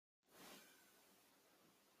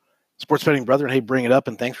Sports Betting Brethren, hey, bring it up,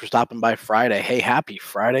 and thanks for stopping by Friday. Hey, happy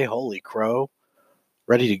Friday. Holy crow.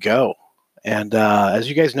 Ready to go. And as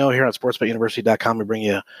you guys know, here on sportsbetuniversity.com, we bring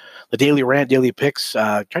you the daily rant, daily picks,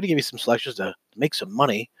 try to give you some selections to make some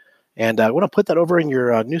money. And I want to put that over in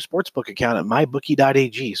your new sportsbook account at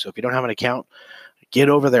mybookie.ag. So if you don't have an account, get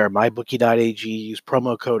over there, mybookie.ag, use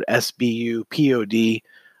promo code SBUPOD.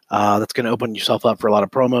 That's going to open yourself up for a lot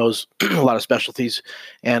of promos, a lot of specialties,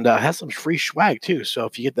 and has some free swag too. So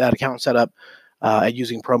if you get that account set up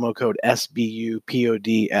using promo code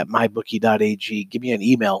SBUPOD at mybookie.ag, give me an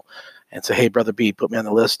email and say, hey, Brother B, put me on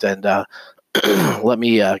the list and let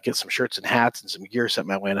me get some shirts and hats and some gear sent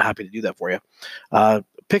my way, and I'm happy to do that for you.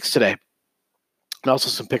 Picks today. And also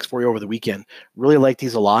some picks for you over the weekend. Really like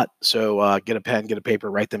these a lot, so get a pen, get a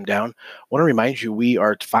paper, write them down. I want to remind you, we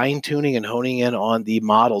are fine-tuning and honing in on the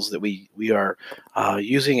models that we are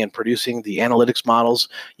using and producing, the analytics models.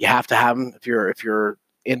 You have to have them if you're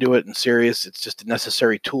into it and serious. It's just a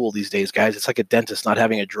necessary tool these days, guys. It's like a dentist not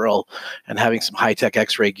having a drill and having some high-tech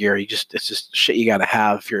x-ray gear. It's just shit you got to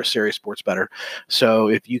have if you're a serious sports bettor. So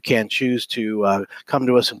if you can choose to come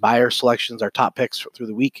to us and buy our selections, our top picks through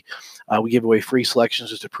the week, we give away free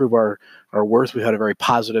selections just to prove our worth. We've had a very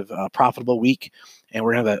positive, profitable week, and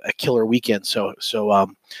we're going to have a killer weekend. So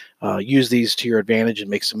use these to your advantage and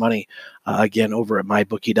make some money, again, over at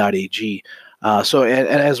mybookie.ag. And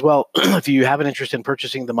as well, if you have an interest in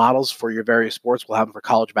purchasing the models for your various sports, we'll have them for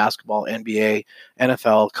college basketball, NBA,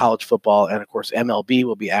 NFL, college football, and of course MLB.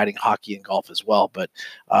 We'll be adding hockey and golf as well. But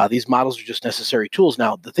these models are just necessary tools.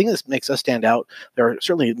 Now, the thing that makes us stand out, there are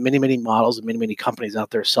certainly many, many models and many, many companies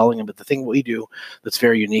out there selling them. But the thing we do that's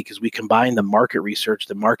very unique is we combine the market research,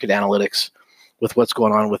 the market analytics, with what's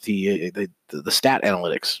going on with the stat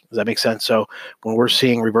analytics. Does that make sense? So when we're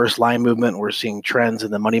seeing reverse line movement, we're seeing trends in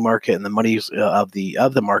the money market and the monies of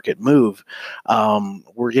the market move.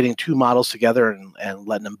 We're getting two models together and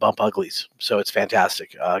letting them bump uglies. So it's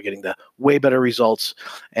fantastic, getting the way better results,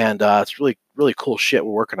 and it's really, really cool shit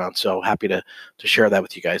we're working on. So happy to share that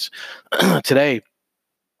with you guys today.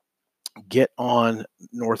 Get on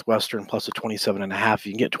Northwestern plus a 27.5. If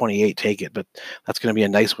you can get 28, take it, but that's going to be a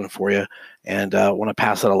nice one for you. And I want to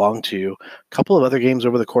pass that along to you. A couple of other games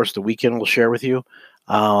over the course of the weekend we'll share with you.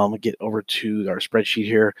 Get over to our spreadsheet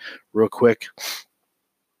here real quick.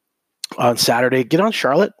 On Saturday, get on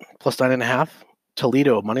Charlotte plus 9.5,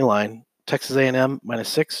 Toledo money line, Texas A&M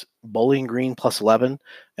 -6, Bowling Green plus 11,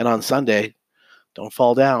 and on Sunday, don't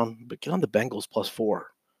fall down, but get on the Bengals plus 4.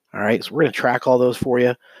 All right, so we're going to track all those for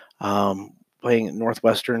you. Playing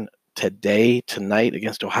Northwestern tonight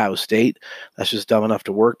against Ohio State. That's just dumb enough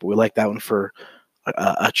to work, but we like that one for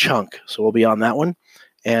a chunk. So we'll be on that one.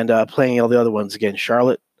 And playing all the other ones again,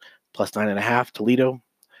 Charlotte plus 9.5, Toledo,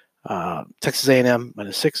 Texas A&M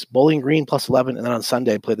 -6, Bowling Green plus 11, and then on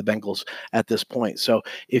Sunday play the Bengals at this point. So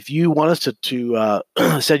if you want us to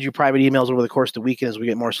send you private emails over the course of the weekend as we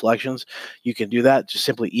get more selections, you can do that. Just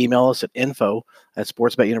simply email us at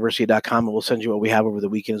info@sportsbetuniversity.com, and we'll send you what we have over the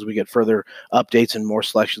weekend as we get further updates and more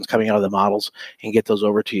selections coming out of the models and get those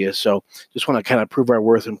over to you. So just want to kind of prove our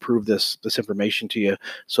worth and prove this information to you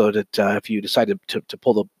so that if you decide to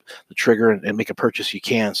pull the trigger and make a purchase, you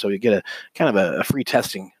can. So you get a kind of a free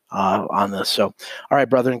testing on this. So, all right,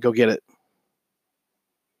 brethren, go get it.